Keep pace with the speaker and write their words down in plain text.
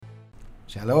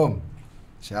Shalom,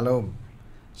 shalom,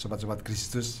 sobat-sobat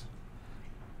Kristus.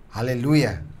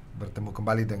 Haleluya, bertemu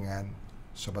kembali dengan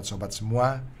sobat-sobat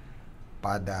semua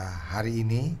pada hari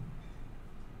ini,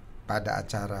 pada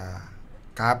acara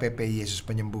KPP Yesus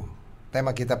Penyembuh.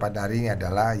 Tema kita pada hari ini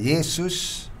adalah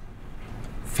Yesus,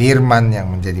 Firman yang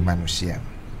menjadi manusia.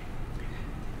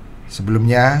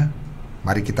 Sebelumnya,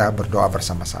 mari kita berdoa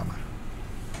bersama-sama.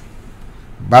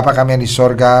 Bapa kami yang di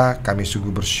sorga, kami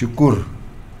sungguh bersyukur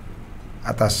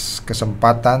atas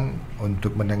kesempatan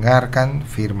untuk mendengarkan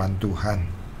firman Tuhan.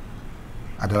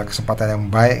 Adalah kesempatan yang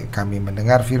baik kami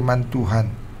mendengar firman Tuhan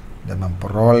dan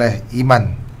memperoleh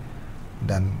iman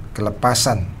dan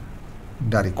kelepasan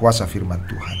dari kuasa firman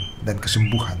Tuhan dan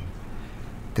kesembuhan.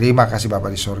 Terima kasih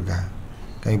Bapa di sorga.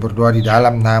 Kami berdoa di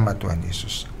dalam nama Tuhan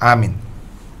Yesus. Amin.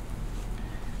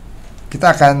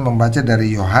 Kita akan membaca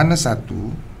dari Yohanes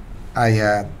 1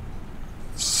 ayat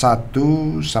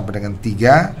 1 sampai dengan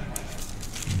 3,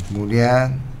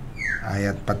 kemudian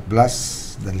ayat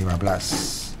 14 dan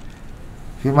 15.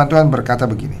 Firman Tuhan berkata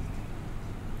begini.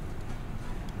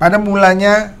 Pada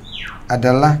mulanya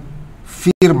adalah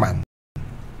firman.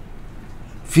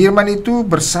 Firman itu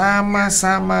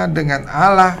bersama-sama dengan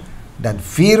Allah, dan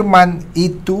firman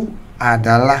itu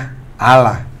adalah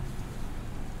Allah.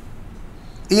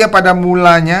 Ia pada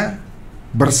mulanya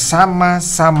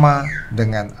bersama-sama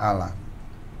dengan Allah.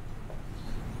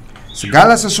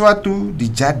 Segala sesuatu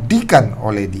dijadikan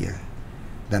oleh Dia,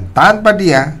 dan tanpa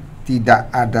Dia tidak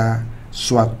ada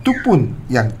suatu pun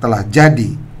yang telah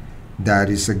jadi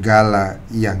dari segala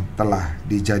yang telah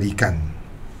dijadikan.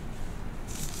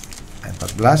 Ayat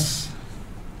 14.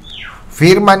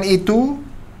 Firman itu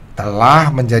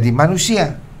telah menjadi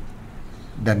manusia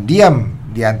dan diam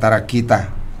di antara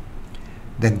kita,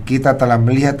 dan kita telah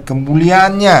melihat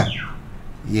kemuliaannya,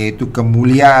 yaitu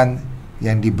kemuliaan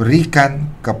yang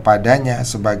diberikan kepadanya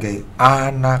sebagai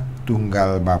anak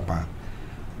tunggal Bapa,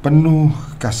 penuh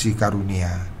kasih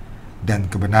karunia dan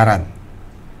kebenaran.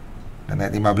 Dan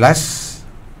ayat 15,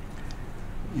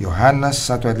 Yohanes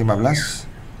 1 ayat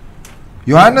 15,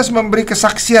 Yohanes memberi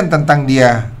kesaksian tentang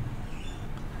Dia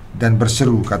dan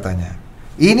berseru katanya,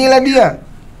 inilah Dia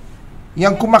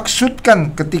yang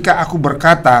kumaksudkan ketika aku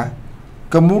berkata,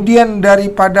 kemudian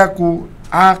daripadaku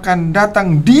akan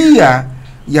datang Dia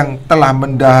yang telah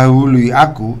mendahului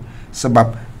aku,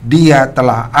 sebab Dia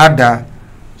telah ada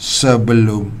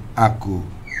sebelum aku.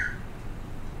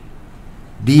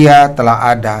 Dia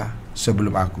telah ada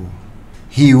sebelum aku.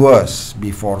 He was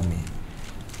before me.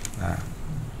 Nah,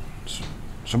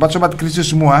 sobat-sobat Kristus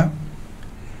semua,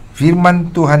 firman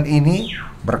Tuhan ini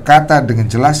berkata dengan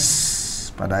jelas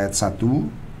pada ayat 1,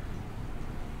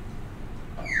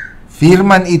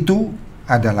 firman itu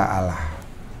adalah Allah.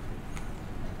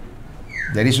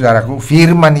 Jadi saudaraku,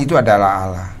 firman itu adalah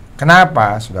Allah.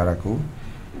 Kenapa saudaraku?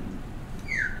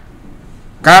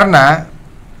 Karena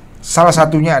salah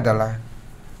satunya adalah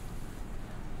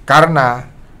karena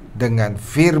dengan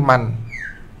firman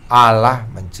Allah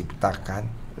menciptakan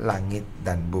langit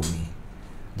dan bumi.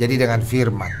 Jadi dengan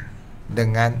firman,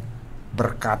 dengan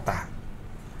berkata,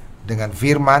 dengan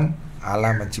firman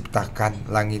Allah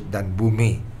menciptakan langit dan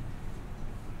bumi.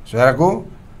 Saudaraku,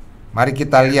 mari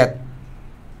kita lihat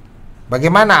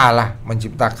bagaimana Allah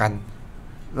menciptakan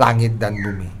langit dan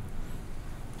bumi.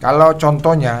 Kalau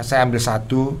contohnya saya ambil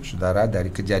satu, saudara,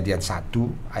 dari Kejadian 1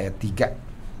 ayat 3.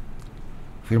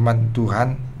 Firman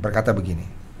Tuhan berkata begini.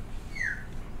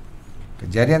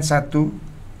 Kejadian 1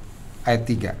 ayat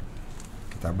 3.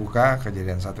 Kita buka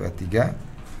Kejadian 1 ayat 3.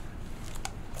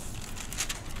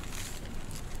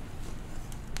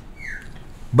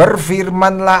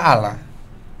 Berfirmanlah Allah,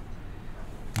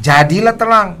 jadilah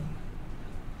terang.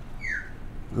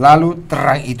 Lalu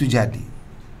terang itu jadi.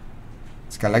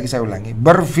 Sekali lagi saya ulangi.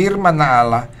 Berfirmanlah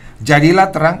Allah, jadilah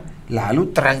terang.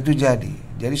 Lalu terang itu jadi.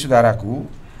 Jadi saudaraku,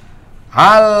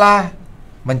 Allah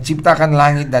menciptakan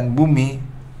langit dan bumi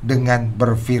dengan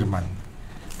berfirman.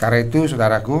 Karena itu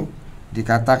saudaraku,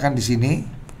 dikatakan di sini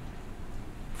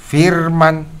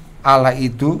firman Allah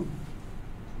itu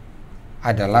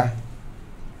adalah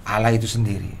Allah itu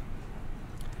sendiri.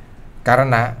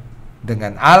 Karena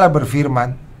dengan Allah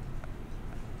berfirman,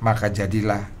 maka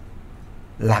jadilah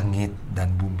langit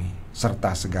dan bumi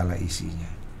serta segala isinya.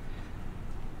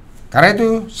 Karena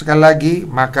itu sekali lagi,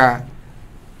 maka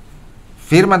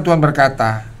firman Tuhan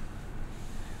berkata,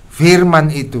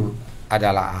 firman itu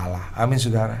adalah Allah. Amin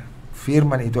saudara.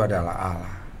 Firman itu adalah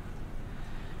Allah.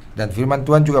 Dan firman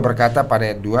Tuhan juga berkata pada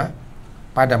ayat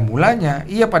 2, pada mulanya,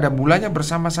 pada mulanya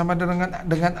bersama-sama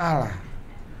dengan Allah.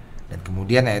 Dan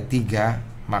kemudian ayat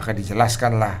 3, maka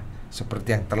dijelaskanlah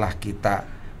seperti yang telah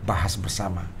kita bahas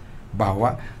bersama.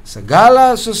 bahwa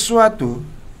segala sesuatu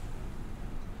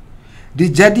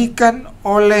dijadikan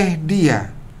oleh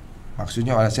Dia.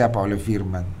 Maksudnya oleh siapa? Oleh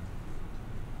firman.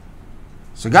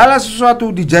 Segala sesuatu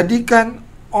dijadikan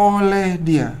oleh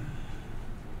Dia.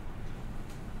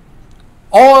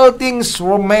 All things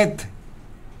were made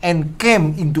and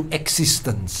came into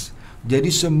existence. Jadi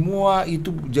semua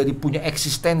itu jadi punya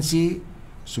eksistensi.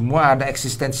 Semua ada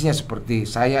eksistensinya, seperti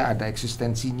saya ada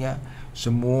eksistensinya.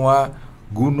 Semua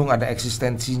gunung ada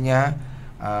eksistensinya.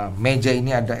 Meja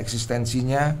ini ada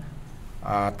eksistensinya.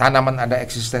 Tanaman ada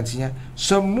eksistensinya.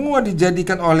 Semua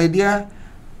dijadikan oleh Dia.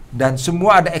 Dan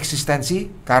semua ada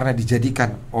eksistensi karena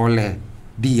dijadikan oleh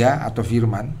Dia atau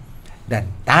firman. Dan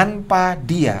tanpa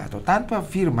Dia atau tanpa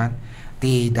firman,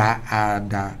 tidak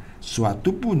ada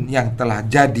suatu pun yang telah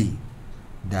jadi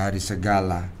dari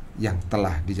segala yang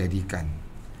telah dijadikan.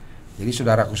 Jadi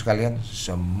saudaraku sekalian,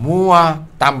 semua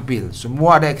tampil,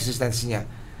 semua ada eksistensinya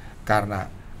karena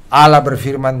Allah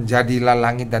berfirman, jadilah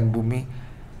langit dan bumi.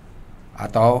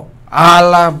 Atau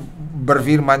Allah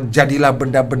berfirman, jadilah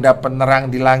benda-benda penerang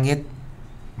di langit.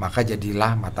 Maka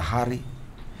jadilah matahari,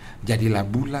 jadilah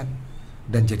bulan,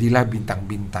 dan jadilah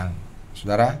bintang-bintang.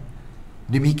 Saudara,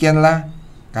 demikianlah.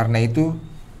 Karena itu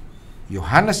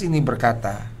Yohanes ini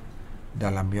berkata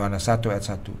dalam Yohanes 1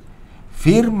 ayat 1,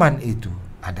 firman itu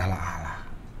adalah Allah.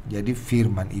 Jadi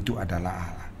firman itu adalah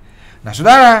Allah. Nah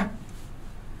saudara,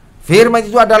 firman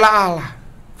itu adalah Allah.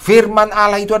 Firman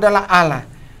Allah itu adalah Allah.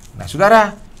 Nah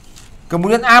saudara,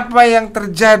 kemudian apa yang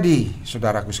terjadi,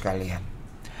 saudaraku sekalian?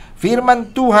 Firman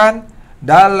Tuhan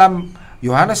dalam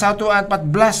Yohanes 1 ayat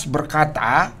 14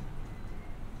 berkata,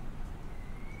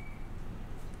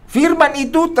 firman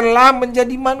itu telah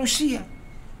menjadi manusia.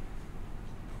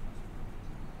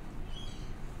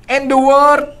 And the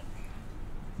word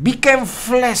became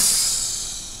flesh.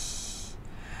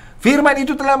 Firman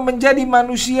itu telah menjadi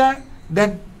manusia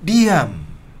dan diam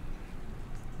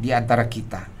di antara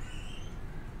kita.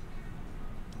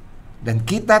 Dan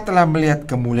kita telah melihat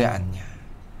kemuliaannya,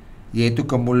 yaitu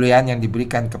kemuliaan yang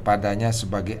diberikan kepadanya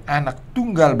sebagai anak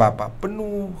tunggal Bapa,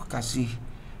 penuh kasih,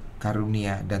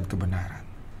 karunia, dan kebenaran.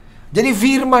 Jadi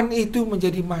firman itu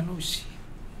menjadi manusia.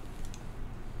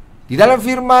 Di dalam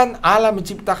firman Allah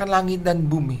menciptakan langit dan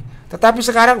bumi. Tetapi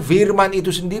sekarang firman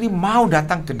itu sendiri mau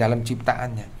datang ke dalam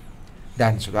ciptaannya.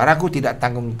 Dan saudaraku, tidak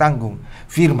tanggung-tanggung,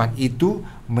 firman itu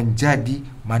menjadi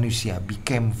manusia,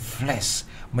 became flesh,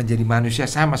 menjadi manusia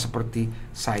sama seperti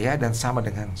saya dan sama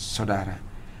dengan saudara.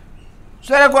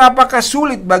 Saudaraku, apakah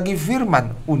sulit bagi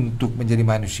firman untuk menjadi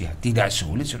manusia? Tidak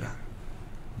sulit, saudara.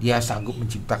 Dia sanggup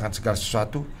menciptakan segala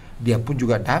sesuatu. Dia pun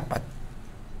juga dapat,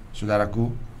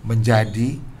 saudaraku,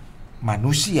 menjadi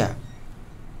manusia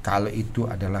kalau itu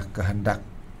adalah kehendak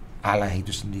Allah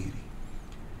itu sendiri.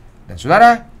 Dan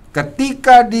saudara,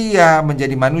 ketika dia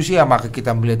menjadi manusia, maka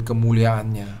kita melihat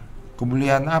kemuliaannya.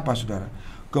 Kemuliaan apa, saudara?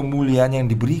 Kemuliaan yang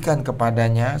diberikan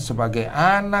kepadanya sebagai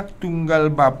anak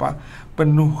tunggal Bapa,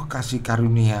 penuh kasih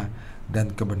karunia dan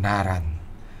kebenaran.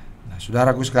 Nah,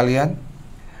 saudaraku sekalian,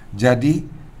 jadi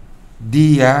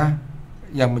dia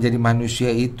yang menjadi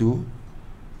manusia itu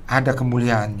ada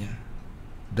kemuliaannya.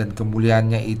 Dan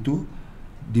kemuliaannya itu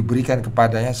diberikan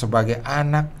kepadanya sebagai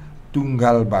anak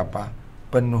tunggal Bapa,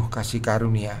 penuh kasih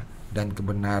karunia dan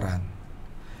kebenaran.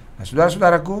 Nah,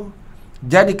 saudara-saudaraku,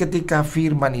 jadi ketika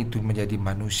firman itu menjadi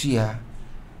manusia,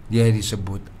 dia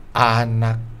disebut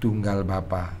anak tunggal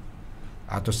Bapa,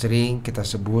 atau sering kita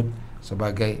sebut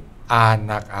sebagai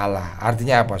anak Allah.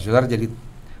 Artinya apa? Saudara jadi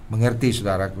mengerti,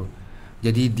 saudaraku.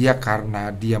 Jadi dia,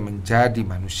 karena dia menjadi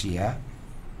manusia,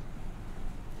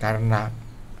 karena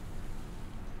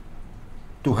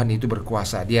Tuhan itu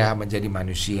berkuasa, dia menjadi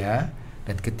manusia.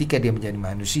 Dan ketika dia menjadi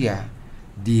manusia,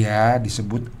 dia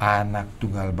disebut anak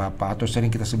tunggal Bapa, atau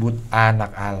sering kita sebut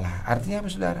anak Allah. Artinya apa,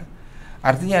 saudara?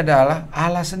 Artinya adalah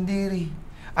Allah sendiri,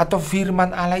 atau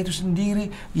firman Allah itu sendiri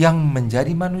yang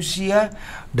menjadi manusia,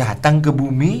 datang ke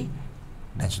bumi.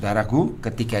 Dan saudaraku,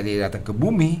 ketika dia datang ke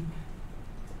bumi,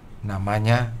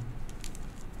 namanya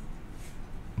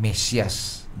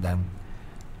Mesias. Dan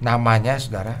namanya,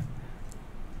 saudara,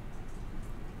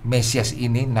 Mesias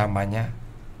ini namanya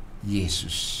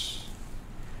Yesus.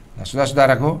 Nah,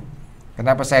 saudara-saudaraku,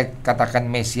 kenapa saya katakan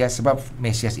Mesias? Sebab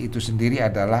Mesias itu sendiri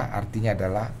adalah, artinya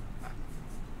adalah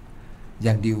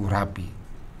yang diurapi.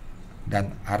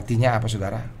 Dan artinya apa,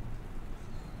 saudara?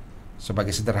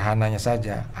 Sebagai sederhananya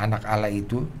saja, anak Allah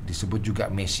itu disebut juga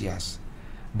Mesias.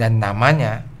 Dan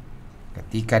namanya,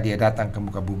 ketika dia datang ke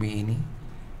muka bumi ini,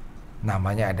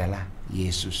 namanya adalah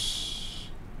Yesus.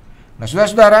 Nah,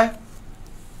 saudara-saudara,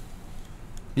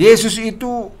 Yesus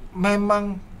itu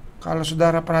memang, kalau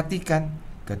saudara perhatikan,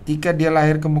 ketika dia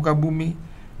lahir ke muka bumi,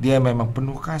 Dia memang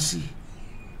penuh kasih,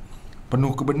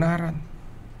 penuh kebenaran.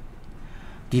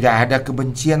 Tidak ada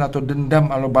kebencian atau dendam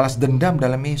atau balas dendam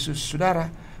dalam Yesus. Saudara,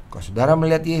 kalau saudara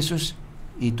melihat Yesus,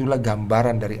 itulah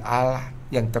gambaran dari Allah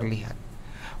yang terlihat.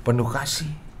 Penuh kasih,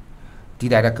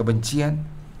 tidak ada kebencian,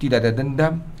 tidak ada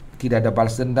dendam, tidak ada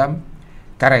balas dendam.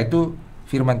 Karena itu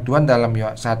firman Tuhan dalam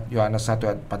Yohanes 1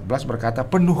 ayat 14 berkata,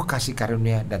 penuh kasih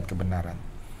karunia dan kebenaran.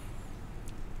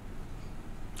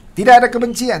 Tidak ada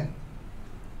kebencian,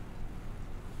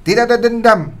 tidak ada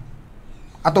dendam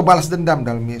atau balas dendam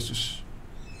dalam Yesus.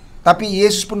 Tapi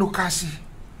Yesus penuh kasih.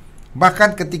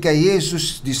 Bahkan ketika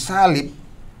Yesus disalib,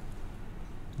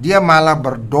 dia malah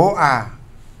berdoa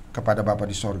kepada Bapa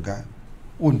di sorga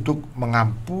untuk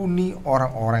mengampuni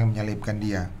orang-orang yang menyalibkan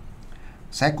dia.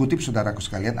 Saya kutip saudaraku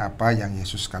sekalian apa yang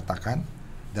Yesus katakan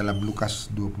dalam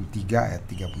Lukas 23 ayat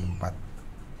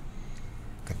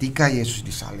 34. Ketika Yesus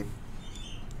disalib,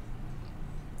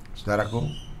 saudaraku,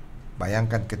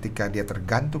 bayangkan ketika dia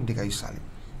tergantung di kayu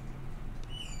salib.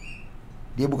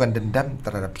 Dia bukan dendam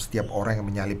terhadap setiap orang yang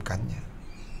menyalibkannya,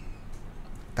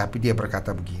 tapi dia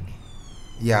berkata begini,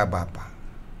 ya Bapa,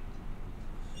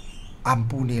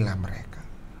 ampunilah mereka,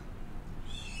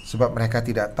 sebab mereka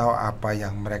tidak tahu apa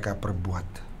yang mereka perbuat.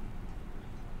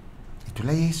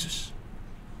 Itulah Yesus.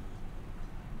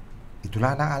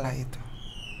 Itulah anak Allah itu,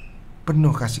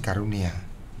 penuh kasih karunia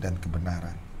dan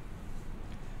kebenaran.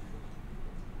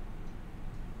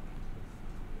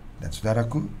 Dan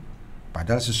saudaraku,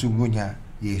 padahal sesungguhnya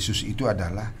Yesus itu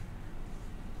adalah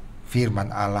firman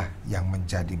Allah yang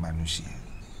menjadi manusia.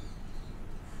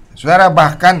 Saudara,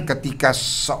 bahkan ketika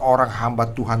seorang hamba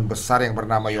Tuhan besar yang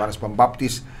bernama Yohanes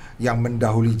Pembaptis yang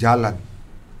mendahului jalan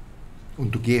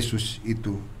untuk Yesus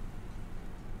itu,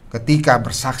 ketika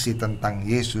bersaksi tentang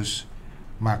Yesus,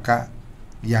 maka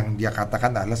yang dia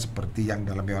katakan adalah seperti yang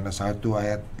dalam Yohanes 1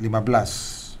 ayat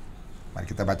 15. Mari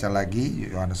kita baca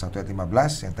lagi Yohanes 1 ayat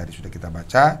 15 yang tadi sudah kita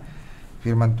baca.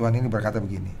 Firman Tuhan ini berkata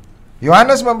begini,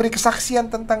 Yohanes memberi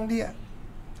kesaksian tentang dia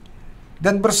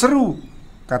dan berseru,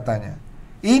 katanya,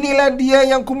 inilah dia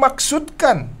yang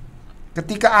kumaksudkan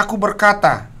ketika aku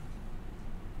berkata,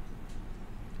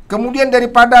 kemudian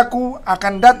daripadaku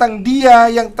akan datang dia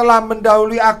yang telah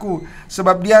mendahului aku,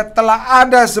 sebab dia telah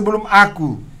ada sebelum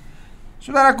aku.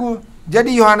 Saudaraku, jadi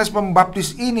Yohanes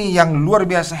Pembaptis ini yang luar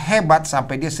biasa hebat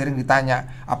sampai dia sering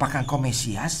ditanya, apakah engkau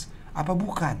Mesias? Apa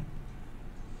bukan?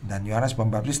 Dan Yohanes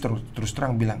Pembaptis terus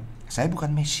terang bilang, saya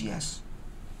bukan Mesias.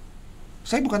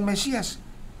 Saya bukan Mesias.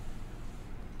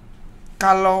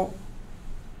 Kalau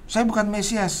saya bukan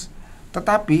Mesias,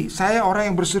 tetapi saya orang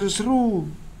yang berseru-seru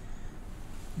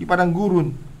di padang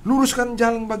gurun, luruskan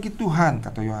jalan bagi Tuhan,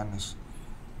 kata Yohanes.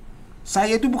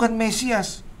 Saya itu bukan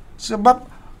Mesias, sebab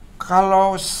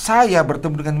kalau saya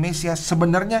bertemu dengan Mesias,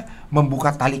 sebenarnya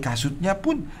membuka tali kasutnya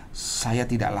pun saya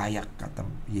tidak layak, kata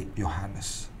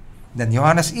Yohanes. Dan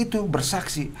Yohanes itu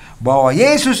bersaksi bahwa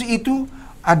Yesus itu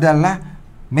adalah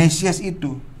Mesias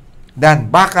itu.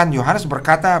 Dan bahkan Yohanes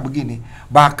berkata begini,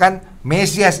 bahkan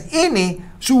Mesias ini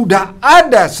sudah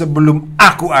ada sebelum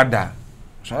aku ada.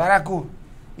 Saudaraku,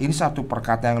 ini satu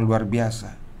perkataan yang luar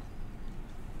biasa.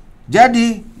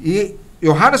 Jadi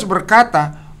Yohanes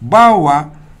berkata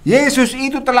bahwa Yesus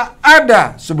itu telah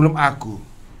ada sebelum aku.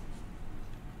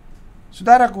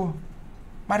 Saudaraku,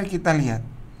 mari kita lihat,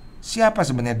 siapa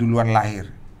sebenarnya duluan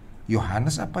lahir?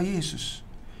 Yohanes apa Yesus?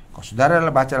 Kalau saudara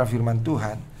baca dalam firman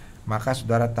Tuhan, maka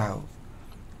saudara tahu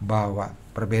bahwa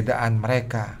perbedaan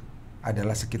mereka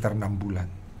adalah sekitar 6 bulan.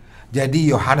 Jadi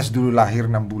Yohanes dulu lahir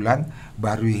 6 bulan,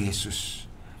 baru Yesus.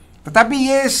 Tetapi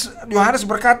Yohanes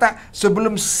berkata,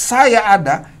 sebelum saya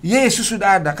ada, Yesus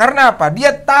sudah ada. Karena apa?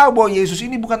 Dia tahu bahwa Yesus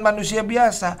ini bukan manusia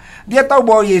biasa. Dia tahu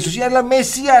bahwa Yesus ini adalah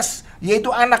Mesias, yaitu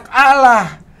anak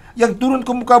Allah yang turun ke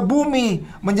muka bumi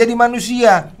menjadi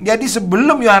manusia. Jadi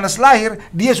sebelum Yohanes lahir,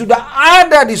 dia sudah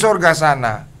ada di sorga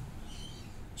sana.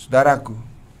 Saudaraku,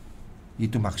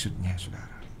 itu maksudnya,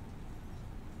 saudara.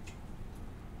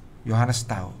 Yohanes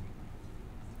tahu.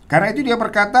 Karena itu dia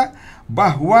berkata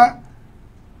bahwa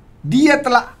dia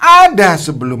telah ada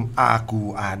sebelum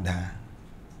aku ada.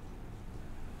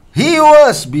 He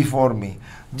was before me.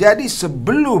 Jadi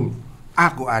sebelum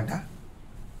aku ada,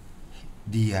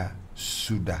 dia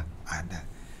sudah ada.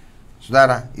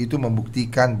 Saudara, itu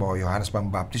membuktikan bahwa Yohanes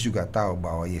Pembaptis juga tahu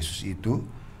bahwa Yesus itu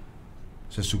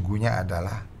sesungguhnya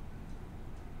adalah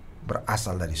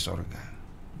berasal dari sorga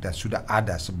dan sudah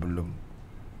ada sebelum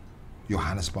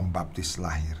Yohanes Pembaptis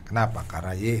lahir. Kenapa?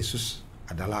 Karena Yesus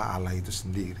adalah Allah itu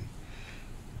sendiri.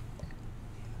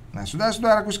 Nah,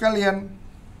 saudara-saudaraku sekalian,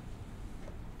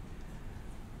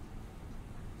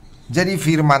 jadi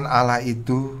firman Allah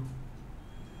itu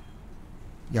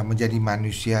yang menjadi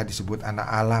manusia disebut anak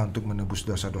Allah untuk menebus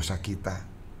dosa-dosa kita.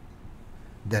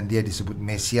 Dan dia disebut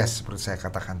Mesias seperti saya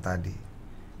katakan tadi,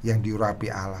 yang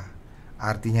diurapi Allah.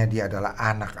 Artinya dia adalah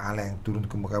anak Allah yang turun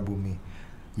ke muka bumi,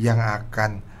 yang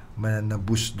akan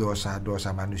menebus dosa-dosa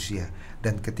manusia.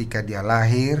 Dan ketika dia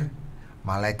lahir,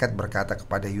 malaikat berkata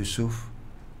kepada Yusuf,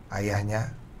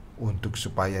 ayahnya, untuk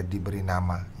supaya diberi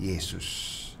nama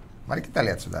Yesus. Mari kita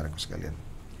lihat saudaraku sekalian,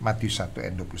 Matius 1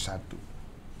 ayat 21.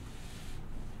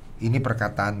 Ini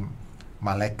perkataan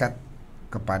malaikat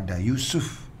kepada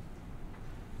Yusuf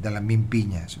dalam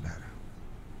mimpinya, saudara.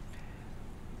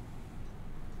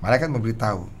 Malaikat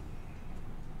memberitahu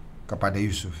kepada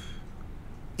Yusuf,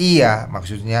 ia,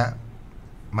 maksudnya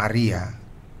Maria,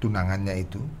 tunangannya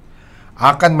itu,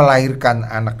 akan melahirkan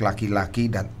anak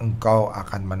laki-laki dan engkau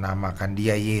akan menamakan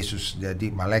dia Yesus. Jadi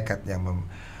malaikat yang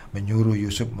menyuruh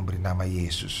Yusuf memberi nama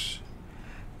Yesus,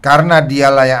 karena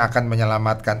dialah yang akan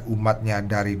menyelamatkan umatnya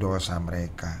dari dosa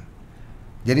mereka.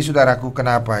 Jadi saudaraku,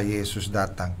 kenapa Yesus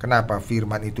datang? Kenapa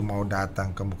firman itu mau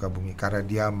datang ke muka bumi? Karena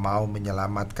dia mau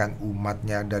menyelamatkan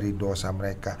umatnya dari dosa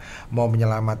mereka, mau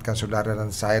menyelamatkan saudara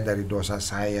dan saya dari dosa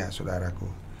saya, saudaraku.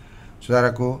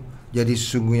 Saudaraku, jadi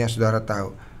sesungguhnya saudara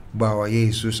tahu bahwa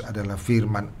Yesus adalah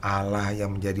firman Allah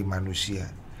yang menjadi manusia,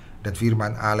 dan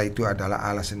firman Allah itu adalah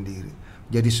Allah sendiri.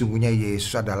 Jadi sungguhnya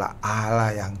Yesus adalah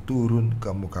Allah yang turun ke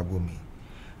muka bumi.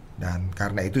 Dan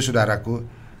karena itu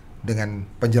saudaraku, dengan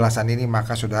penjelasan ini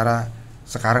maka saudara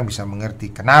sekarang bisa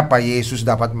mengerti kenapa Yesus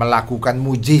dapat melakukan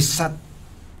mujizat.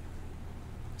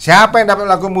 Siapa yang dapat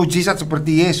melakukan mujizat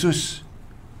seperti Yesus?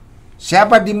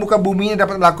 Siapa di muka bumi ini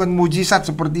dapat melakukan mujizat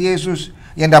seperti Yesus?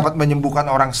 Yang dapat menyembuhkan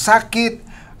orang sakit,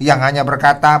 yang hanya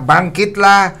berkata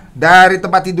bangkitlah dari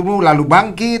tempat tidurmu lalu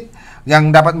bangkit,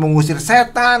 yang dapat mengusir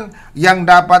setan, yang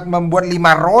dapat membuat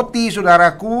 5 roti,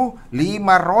 saudaraku, 5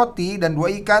 roti dan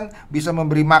 2 ikan bisa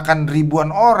memberi makan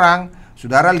ribuan orang.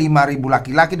 Saudara, 5.000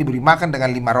 laki-laki diberi makan dengan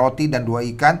 5 roti dan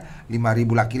 2 ikan.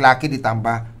 5.000 laki-laki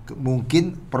ditambah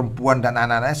mungkin perempuan dan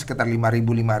anak-anaknya sekitar 5.000.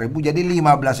 Jadi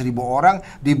 15.000 orang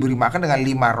diberi makan dengan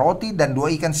 5 roti dan 2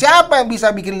 ikan. Siapa yang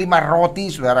bisa bikin 5 roti,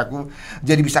 saudaraku?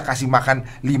 Jadi bisa kasih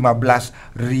makan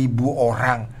 15.000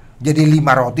 orang. Jadi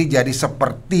 5 roti jadi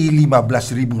seperti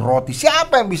 15.000 roti.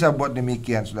 Siapa yang bisa buat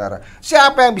demikian, saudara?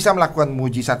 Siapa yang bisa melakukan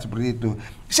mujizat seperti itu?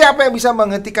 Siapa yang bisa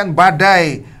menghentikan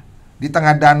badai di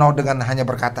tengah danau dengan hanya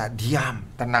berkata, diam,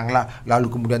 tenanglah,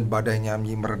 lalu kemudian badainya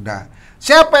mereda?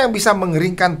 Siapa yang bisa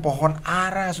mengeringkan pohon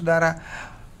ara, saudara?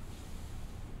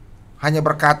 Hanya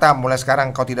berkata, mulai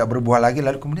sekarang kau tidak berbuah lagi,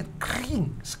 lalu kemudian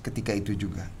kering seketika itu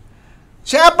juga.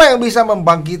 Siapa yang bisa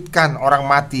membangkitkan orang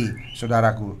mati,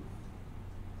 saudaraku?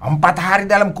 4 hari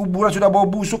dalam kuburan sudah bau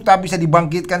busuk tak bisa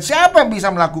dibangkitkan. Siapa yang bisa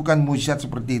melakukan mujizat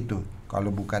seperti itu kalau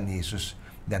bukan Yesus?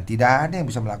 Dan tidak ada yang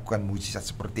bisa melakukan mujizat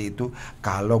seperti itu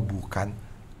kalau bukan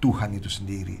Tuhan itu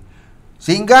sendiri.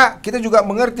 Sehingga kita juga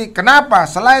mengerti kenapa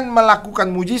selain melakukan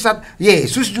mujizat,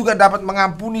 Yesus juga dapat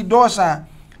mengampuni dosa.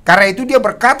 Karena itu dia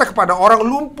berkata kepada orang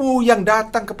lumpuh yang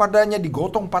datang kepadanya,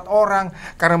 digotong 4 orang.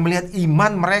 Karena melihat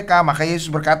iman mereka, maka Yesus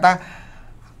berkata,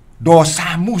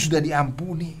 dosamu sudah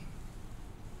diampuni.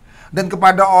 Dan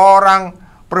kepada orang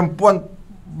perempuan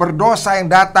berdosa yang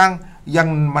datang,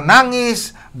 yang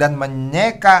menangis dan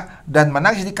menyeka dan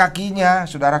menangis di kakinya,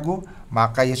 saudaraku,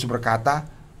 maka Yesus berkata,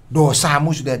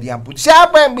 dosamu sudah diampuni.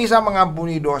 Siapa yang bisa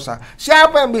mengampuni dosa?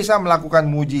 Siapa yang bisa melakukan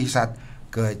mujizat?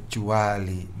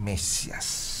 Kecuali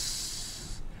Mesias.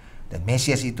 Dan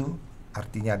Mesias itu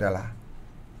artinya adalah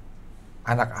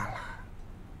anak Allah.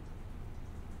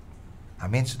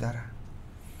 Amin, saudara.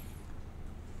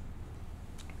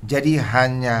 Jadi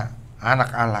hanya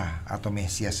anak Allah atau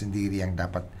Mesias sendiri yang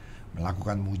dapat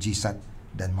melakukan mujizat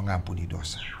dan mengampuni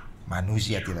dosa.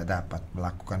 Manusia tidak dapat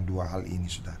melakukan 2 hal ini,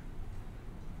 saudara.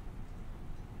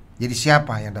 Jadi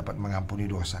siapa yang dapat mengampuni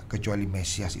dosa kecuali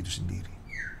Mesias itu sendiri?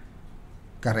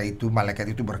 Karena itu malaikat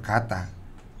itu berkata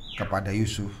kepada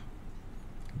Yusuf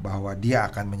bahwa dia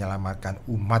akan menyelamatkan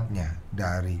umatnya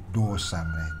dari dosa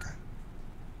mereka.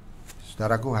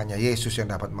 Saudaraku, hanya Yesus yang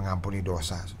dapat mengampuni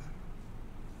dosa, saudara.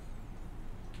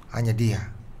 Hanya dia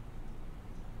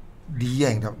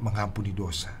yang dapat mengampuni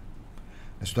dosa.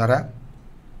 Nah, saudara,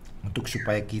 untuk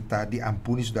supaya kita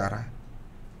diampuni, saudara,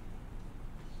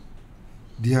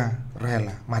 dia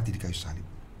rela mati di kayu salib.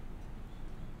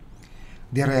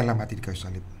 Dia rela mati di kayu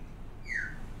salib,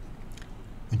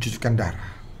 mencucurkan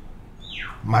darah,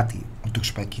 mati untuk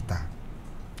supaya kita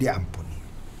diampuni.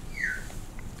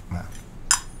 Maaf.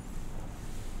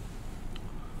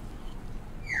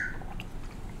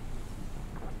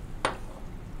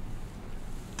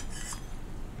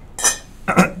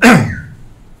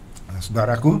 Nah,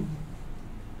 saudaraku,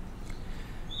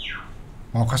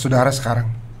 maukah saudara sekarang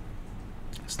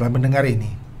Setelah mendengar ini,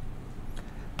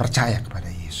 percaya kepada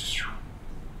Yesus.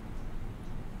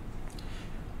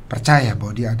 Percaya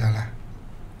bahwa Dia adalah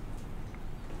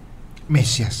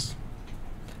Mesias,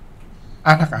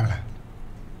 Anak Allah.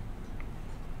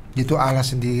 Itu Allah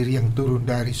sendiri yang turun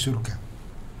dari surga.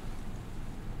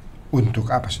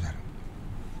 Untuk apa, saudara?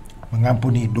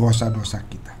 Mengampuni dosa-dosa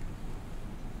kita.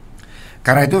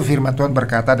 Karena itu firman Tuhan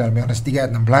berkata dalam Yohanes 3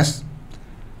 ayat 16,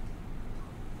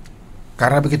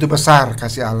 karena begitu besar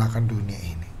kasih Allah akan dunia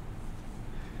ini,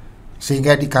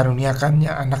 sehingga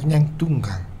dikaruniakannya anaknya yang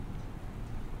tunggal.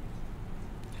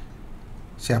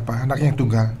 Siapa anaknya yang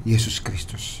tunggal? Yesus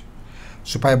Kristus.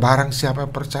 Supaya barang siapa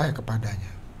yang percaya kepadanya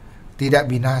tidak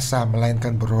binasa,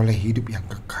 melainkan beroleh hidup yang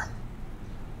kekal.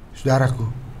 Saudaraku,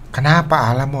 kenapa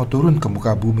Allah mau turun ke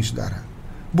muka bumi, saudara?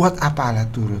 Buat apa Allah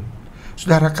turun?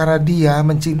 Saudara, karena Dia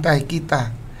mencintai kita,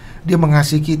 Dia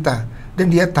mengasihi kita, dan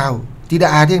Dia tahu tidak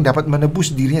ada yang dapat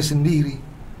menebus dirinya sendiri.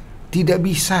 Tidak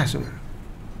bisa, saudara.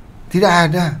 Tidak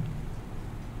ada.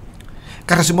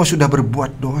 Karena semua sudah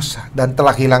berbuat dosa dan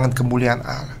telah kehilangan kemuliaan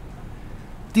Allah.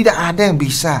 Tidak ada yang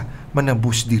bisa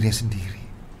menebus dirinya sendiri.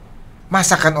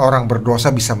 Masakan orang berdosa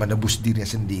bisa menebus dirinya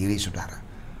sendiri, saudara?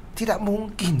 Tidak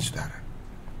mungkin, saudara.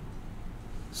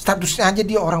 Statusnya aja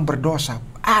dia orang berdosa.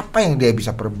 Apa yang dia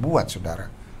bisa perbuat,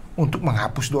 saudara, untuk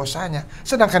menghapus dosanya?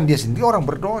 Sedangkan dia sendiri orang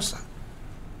berdosa.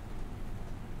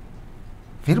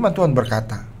 Firman Tuhan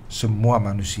berkata, semua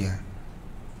manusia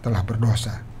telah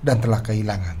berdosa dan telah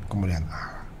kehilangan kemuliaan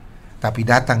Allah. Tapi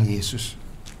datang Yesus,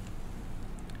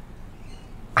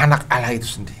 Anak Allah itu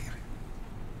sendiri,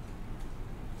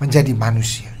 menjadi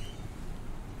manusia,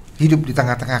 hidup di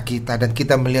tengah-tengah kita, dan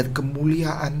kita melihat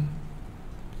kemuliaan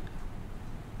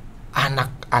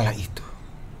Anak Allah itu,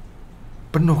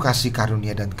 penuh kasih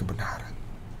karunia dan kebenaran.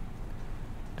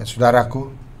 Dan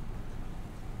saudaraku,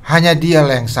 hanya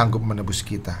Dialah yang sanggup menebus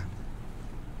kita.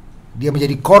 Dia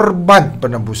menjadi korban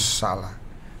penebus salah.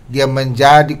 Dia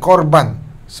menjadi korban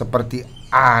seperti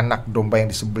anak domba yang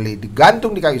disembelih,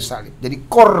 digantung di kayu salib, jadi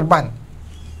korban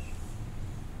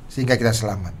sehingga kita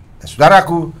selamat. Dan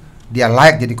saudaraku, Dia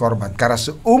layak jadi korban karena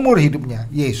seumur hidupnya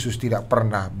Yesus tidak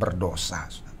pernah berdosa.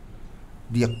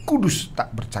 Dia kudus,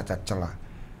 tak bercacat celah,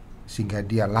 sehingga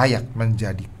Dia layak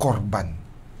menjadi korban,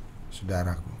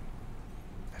 saudaraku.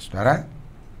 Nah, saudara,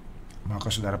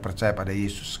 maukah saudara percaya pada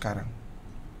Yesus sekarang?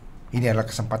 Ini adalah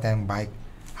kesempatan yang baik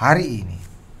hari ini,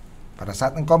 pada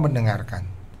saat engkau mendengarkan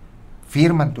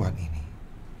firman Tuhan ini.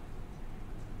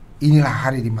 Inilah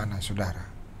hari di mana saudara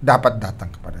dapat datang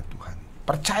kepada Tuhan.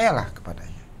 Percayalah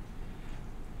kepadanya.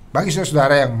 Bagi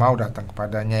saudara yang mau datang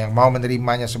kepadanya, yang mau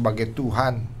menerimanya sebagai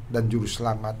Tuhan dan Juru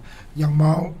Selamat, yang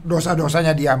mau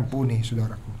dosa-dosanya diampuni,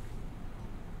 saudaraku,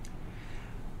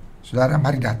 saudara,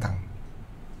 mari datang.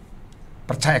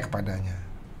 Percaya kepadanya.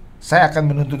 Saya akan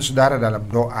menuntun saudara dalam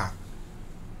doa,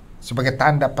 sebagai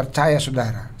tanda percaya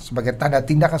saudara, sebagai tanda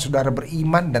tindakan saudara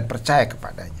beriman dan percaya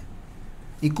kepadanya.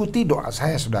 Ikuti doa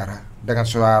saya, saudara, dengan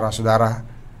saudara-saudara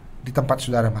di tempat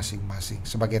saudara masing-masing,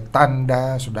 sebagai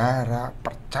tanda saudara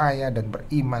percaya dan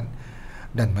beriman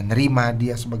dan menerima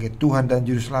Dia sebagai Tuhan dan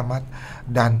Juru Selamat,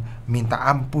 dan minta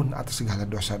ampun atas segala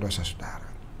dosa-dosa saudara.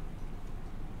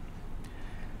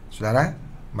 Saudara,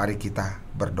 mari kita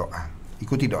berdoa.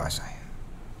 Ikuti doa saya.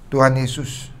 Tuhan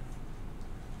Yesus,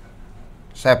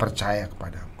 saya percaya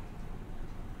kepadamu.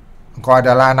 Engkau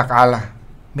adalah Anak Allah,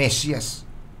 Mesias,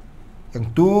 yang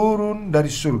turun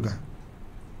dari surga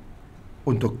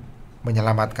untuk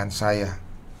menyelamatkan saya,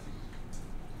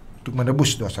 untuk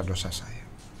menebus dosa-dosa saya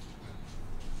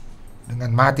dengan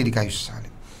mati di kayu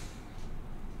salib.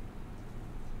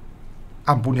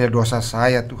 Ampunilah dosa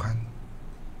saya, Tuhan.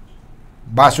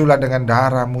 Basuhlah dengan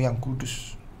darah-Mu yang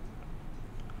kudus.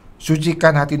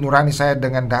 Sucikan hati nurani saya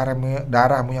dengan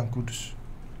darah-Mu yang kudus.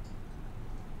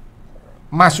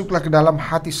 Masuklah ke dalam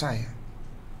hati saya.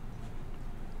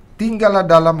 Tinggallah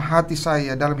dalam hati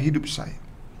saya, dalam hidup saya,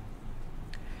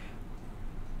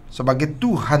 sebagai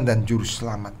Tuhan dan Juru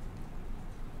Selamat,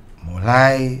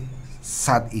 mulai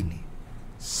saat ini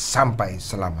sampai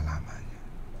selama-lamanya.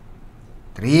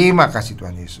 Terima kasih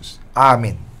Tuhan Yesus.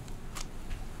 Amin.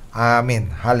 Amin.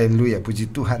 Haleluya. Puji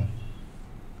Tuhan.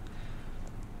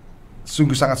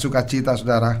 Sungguh sangat sukacita,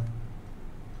 saudara,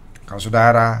 kalau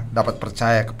saudara dapat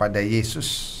percaya kepada Yesus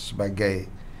sebagai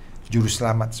Juru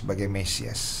Selamat, sebagai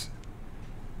Mesias.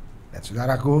 Dan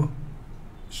saudaraku,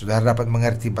 saudara dapat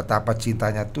mengerti betapa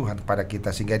cintanya Tuhan kepada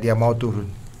kita, sehingga Dia mau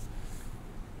turun.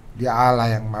 Dia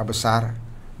Allah yang maha besar.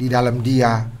 Di dalam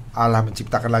Dia Allah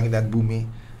menciptakan langit dan bumi.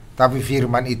 Tapi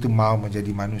firman itu mau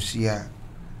menjadi manusia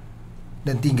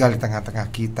dan tinggal di tengah-tengah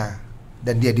kita.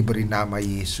 Dan Dia diberi nama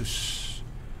Yesus.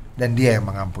 Dan Dia yang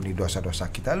mengampuni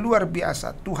dosa-dosa kita. Luar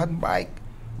biasa, Tuhan baik,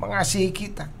 mengasihi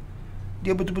kita.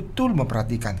 Dia betul-betul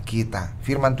memperhatikan kita.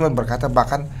 Firman Tuhan berkata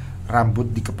bahkan rambut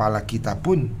di kepala kita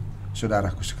pun,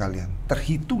 saudaraku sekalian,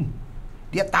 terhitung.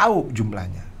 Dia tahu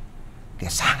jumlahnya. Dia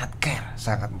sangat care,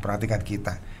 sangat memperhatikan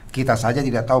kita. Kita saja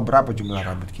tidak tahu berapa jumlah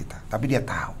rambut kita, tapi Dia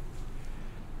tahu.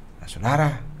 Nah, saudara,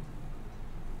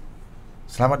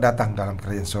 selamat datang dalam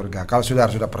kerajaan surga. Kalau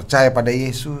saudara sudah percaya pada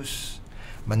Yesus,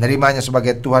 menerimanya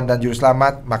sebagai Tuhan dan Juru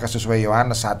Selamat, maka sesuai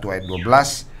Yohanes 1 ayat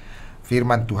 12,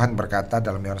 firman Tuhan berkata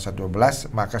dalam Yohanes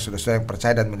 1:12, maka saudara-saudara yang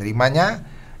percaya dan menerimanya,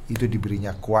 itu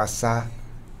diberinya kuasa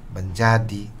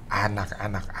menjadi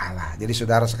anak-anak Allah. Jadi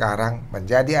saudara sekarang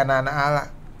menjadi anak-anak Allah.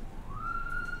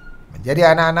 Menjadi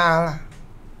anak-anak Allah.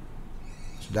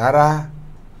 Saudara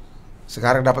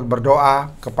sekarang dapat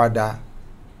berdoa kepada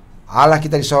Allah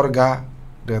kita di sorga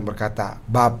dengan berkata,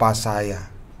 Bapa saya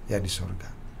yang di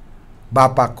sorga,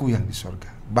 Bapakku yang di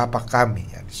sorga, Bapa kami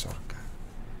yang di sorga.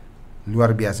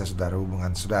 Luar biasa saudara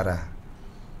hubungan saudara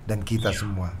dan kita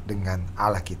semua dengan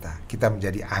Allah kita. Kita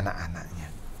menjadi anak-anaknya.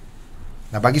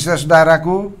 Nah, bagi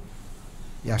saudara-saudaraku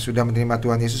yang sudah menerima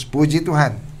Tuhan Yesus, puji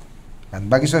Tuhan. Dan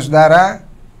bagi saudara-saudara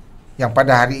yang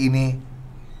pada hari ini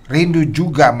rindu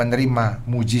juga menerima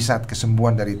mujizat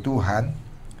kesembuhan dari Tuhan,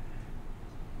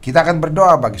 kita akan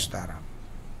berdoa bagi saudara.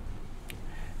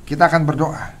 Kita akan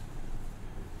berdoa.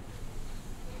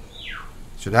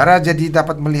 Saudara jadi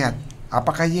dapat melihat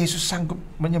apakah Yesus sanggup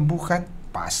menyembuhkan?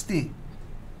 Pasti.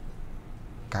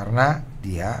 Karena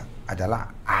Dia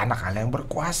adalah anak Allah yang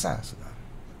berkuasa, saudara.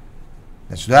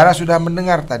 Dan saudara sudah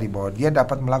mendengar tadi bahwa Dia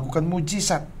dapat melakukan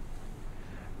mujizat.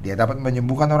 Dia dapat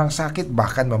menyembuhkan orang sakit,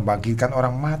 bahkan membangkitkan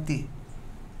orang mati.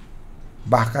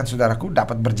 Bahkan saudaraku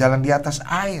dapat berjalan di atas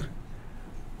air.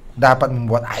 Dapat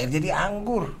membuat air jadi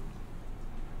anggur.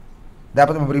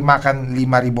 Dapat memberi makan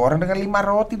 5.000 orang dengan 5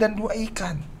 roti dan 2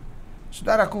 ikan.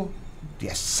 Saudaraku,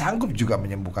 Dia sanggup juga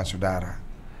menyembuhkan saudara.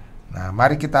 Nah,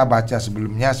 mari kita baca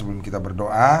sebelum kita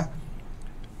berdoa,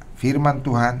 firman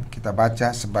Tuhan kita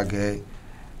baca sebagai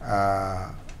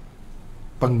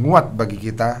penguat bagi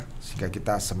kita, sehingga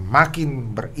kita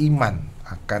semakin beriman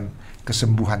akan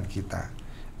kesembuhan kita.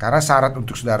 Karena syarat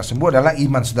untuk saudara sembuh adalah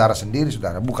iman saudara sendiri,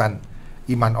 saudara, bukan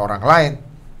iman orang lain,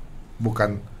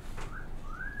 bukan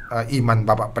iman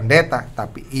Bapak Pendeta,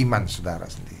 tapi iman saudara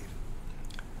sendiri.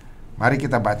 Mari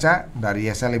kita baca dari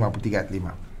Yesaya 53 ayat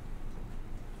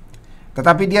 5.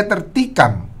 Tetapi Dia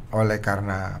tertikam oleh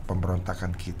karena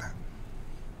pemberontakan kita.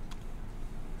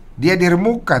 Dia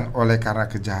diremukkan oleh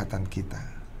karena kejahatan kita.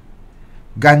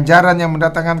 Ganjaran yang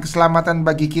mendatangkan keselamatan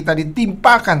bagi kita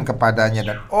ditimpakan kepadanya,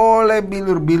 dan oleh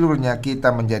bilur-bilurnya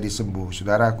kita menjadi sembuh.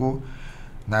 Saudaraku,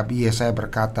 Nabi Yesaya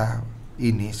berkata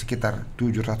ini sekitar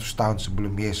 700 tahun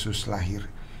sebelum Yesus lahir.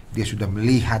 Dia sudah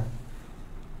melihat,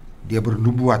 dia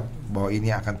bernubuat bahwa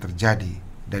ini akan terjadi,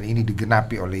 dan ini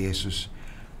digenapi oleh Yesus.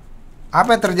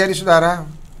 Apa yang terjadi, saudara?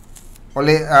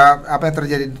 Apa yang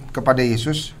terjadi kepada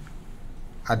Yesus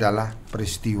adalah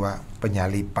peristiwa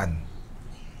penyaliban.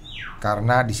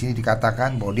 Karena di sini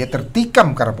dikatakan bahwa Dia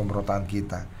tertikam karena pemberontakan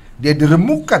kita. Dia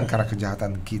diremukkan karena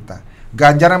kejahatan kita.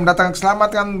 Ganjaran mendatangkan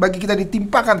keselamatan bagi kita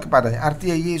ditimpakan kepadanya.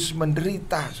 Artinya Yesus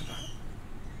menderita, saudara.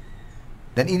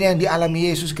 Dan ini yang dialami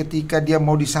Yesus ketika Dia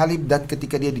mau disalib dan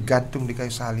ketika Dia digantung di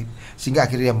kayu salib, sehingga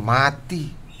akhirnya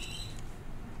mati.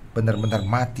 Benar-benar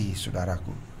mati,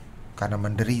 saudaraku, karena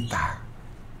menderita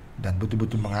dan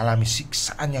betul-betul mengalami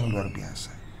siksaan yang luar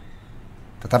biasa.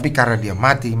 Tetapi karena Dia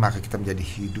mati, maka kita menjadi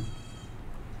hidup.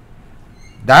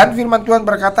 Dan firman Tuhan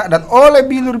berkata, dan oleh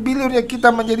bilur-bilurnya kita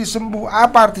menjadi sembuh.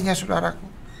 Apa artinya, saudaraku?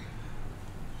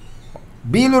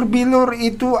 Bilur-bilur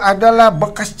itu adalah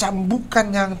bekas cambukan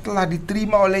yang telah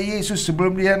diterima oleh Yesus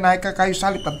sebelum Dia naik ke kayu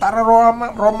salib. Tentara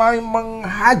Romawi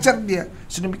menghajar Dia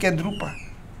sedemikian rupa.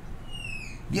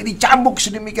 Dia dicambuk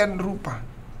sedemikian rupa,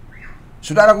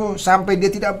 saudaraku, sampai Dia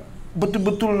tidak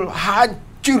betul-betul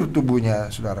hancur tubuhnya,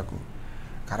 saudaraku.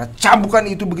 Karena cambukan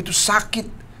itu begitu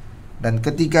sakit. Dan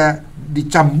ketika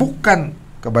dicambukkan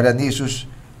ke badan Yesus,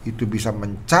 itu bisa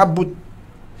mencabut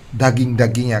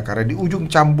daging-dagingnya. Karena di ujung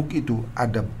cambuk itu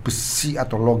ada besi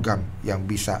atau logam yang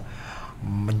bisa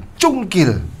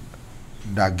mencungkil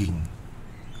daging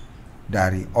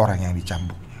dari orang yang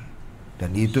dicambuknya.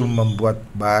 Dan itu membuat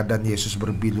badan Yesus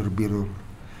berbilur-bilur.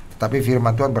 Tetapi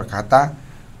firman Tuhan berkata,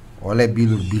 oleh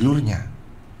bilur-bilurnya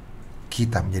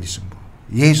kita menjadi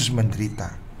sembuh. Yesus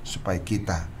menderita supaya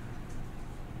kita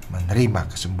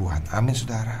menerima kesembuhan. Amin,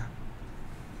 saudara.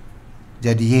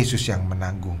 Jadi Yesus yang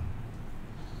menanggung,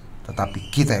 tetapi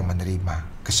kita yang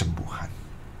menerima kesembuhan.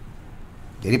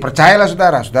 Jadi percayalah,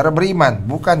 saudara. Saudara beriman,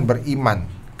 bukan beriman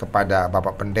kepada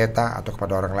Bapak Pendeta atau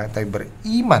kepada orang lain, tapi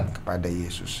beriman kepada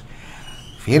Yesus.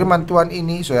 Firman Tuhan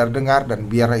ini saudara dengar, dan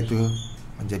biarlah itu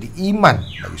menjadi iman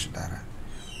bagi saudara.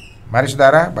 Mari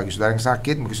saudara, bagi saudara yang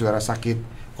sakit, mungkin saudara sakit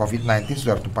COVID-19,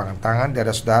 saudara tumpangkan tangan di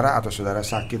dada saudara, atau saudara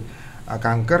sakit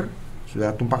kanker,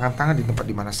 saudara tumpangkan tangan di tempat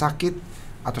di mana sakit,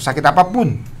 atau sakit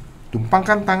apapun,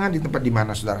 tumpangkan tangan di tempat di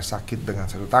mana saudara sakit dengan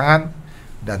satu tangan,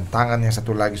 dan tangan yang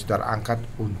satu lagi saudara angkat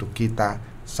untuk kita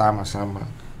sama-sama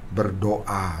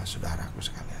berdoa, saudaraku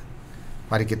sekalian.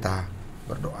 Mari kita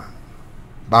berdoa.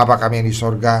 Bapa kami yang di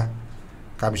sorga,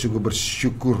 kami sungguh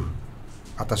bersyukur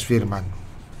atas firman.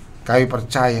 Kami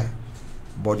percaya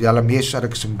bahwa di dalam Yesus ada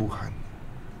kesembuhan.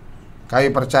 Kami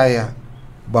percaya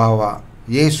bahwa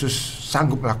Yesus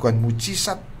sanggup melakukan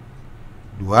mujizat.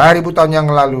 2000 tahun yang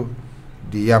lalu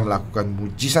Dia melakukan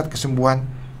mujizat kesembuhan.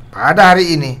 Pada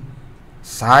hari ini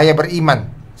saya beriman,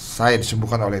 saya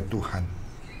disembuhkan oleh Tuhan.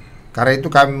 Karena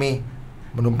itu kami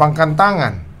menumpangkan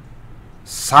tangan.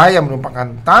 Saya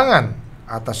menumpangkan tangan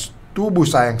atas tubuh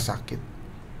saya yang sakit,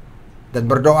 dan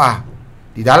berdoa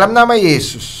di dalam nama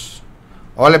Yesus,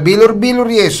 oleh bilur-bilur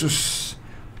Yesus,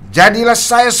 jadilah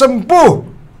saya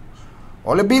sembuh.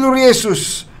 Oleh bilur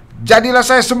Yesus, jadilah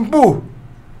saya sembuh.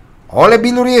 Oleh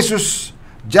bilur Yesus,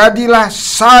 jadilah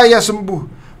saya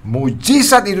sembuh.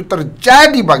 Mujizat itu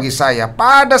terjadi bagi saya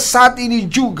pada saat ini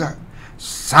juga.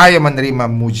 Saya menerima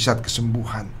mujizat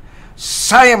kesembuhan.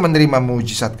 Saya menerima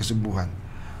mujizat kesembuhan.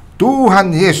 Tuhan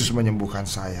Yesus menyembuhkan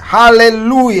saya.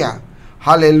 Haleluya,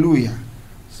 haleluya.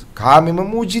 Kami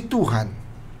memuji Tuhan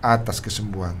atas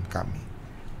kesembuhan kami.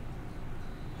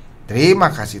 Terima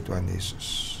kasih Tuhan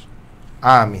Yesus.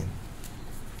 Amin.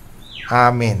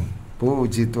 Amin.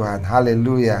 Puji Tuhan.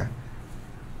 Haleluya.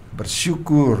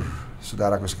 Bersyukur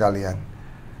saudaraku sekalian,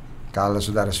 kalau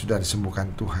saudara sudah disembuhkan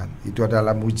Tuhan. Itu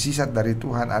adalah mujizat dari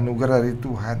Tuhan, anugerah dari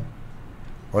Tuhan.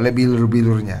 Oleh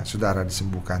bilur-bilurnya saudara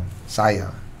disembuhkan,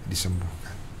 saya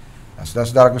disembuhkan. Nah,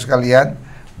 saudara-saudaraku sekalian,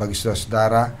 bagi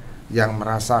saudara-saudara yang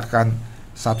merasakan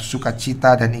satu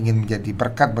sukacita dan ingin menjadi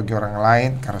berkat bagi orang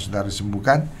lain karena saudara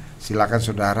disembuhkan, silakan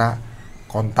saudara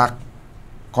kontak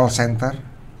call center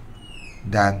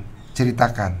dan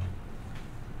ceritakan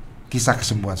kisah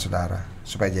kesembuhan saudara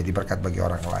supaya jadi berkat bagi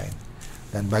orang lain.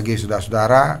 Dan bagi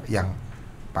saudara-saudara yang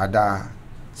pada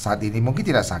saat ini mungkin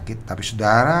tidak sakit, tapi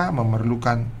saudara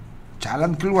memerlukan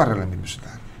jalan keluar dalam hidup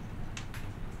saudara.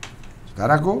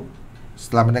 Saudaraku,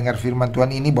 setelah mendengar firman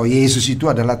Tuhan ini bahwa Yesus itu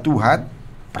adalah Tuhan,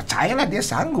 percayalah Dia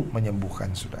sanggup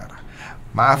menyembuhkan saudara.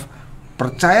 Maaf,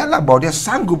 percayalah bahwa Dia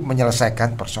sanggup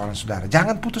menyelesaikan persoalan saudara.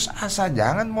 Jangan putus asa,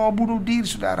 jangan mau bunuh diri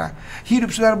saudara.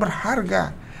 Hidup saudara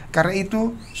berharga. Karena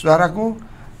itu, saudaraku,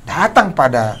 datang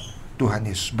pada Tuhan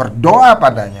Yesus, berdoa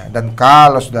padanya. Dan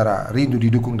kalau saudara rindu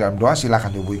didukung dalam doa,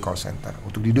 silakan hubungi call center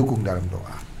untuk didukung dalam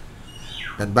doa.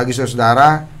 Dan bagi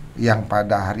saudara yang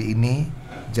pada hari ini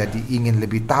jadi ingin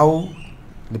lebih tahu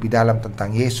lebih dalam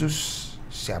tentang Yesus,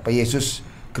 siapa Yesus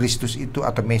Kristus itu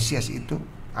atau Mesias itu,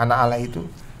 anak Allah itu,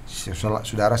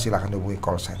 saudara silakan hubungi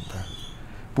call center.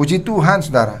 Puji Tuhan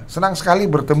saudara, senang sekali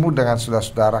bertemu dengan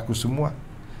saudara-saudaraku semua.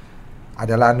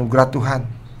 Adalah anugerah Tuhan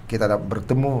kita dapat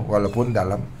bertemu walaupun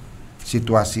dalam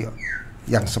situasi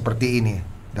yang seperti ini,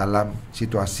 dalam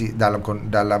situasi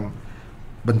dalam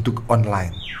bentuk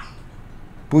online.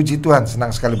 Puji Tuhan,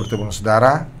 senang sekali bertemu dengan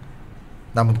saudara.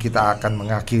 Namun kita akan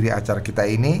mengakhiri acara kita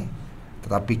ini,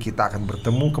 tetapi kita akan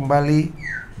bertemu kembali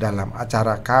dalam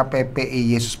acara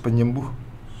KPPI Yesus Penyembuh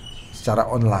secara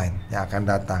online yang akan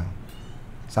datang.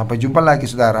 Sampai jumpa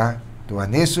lagi saudara. Tuhan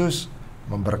Yesus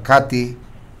memberkati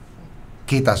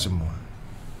kita semua.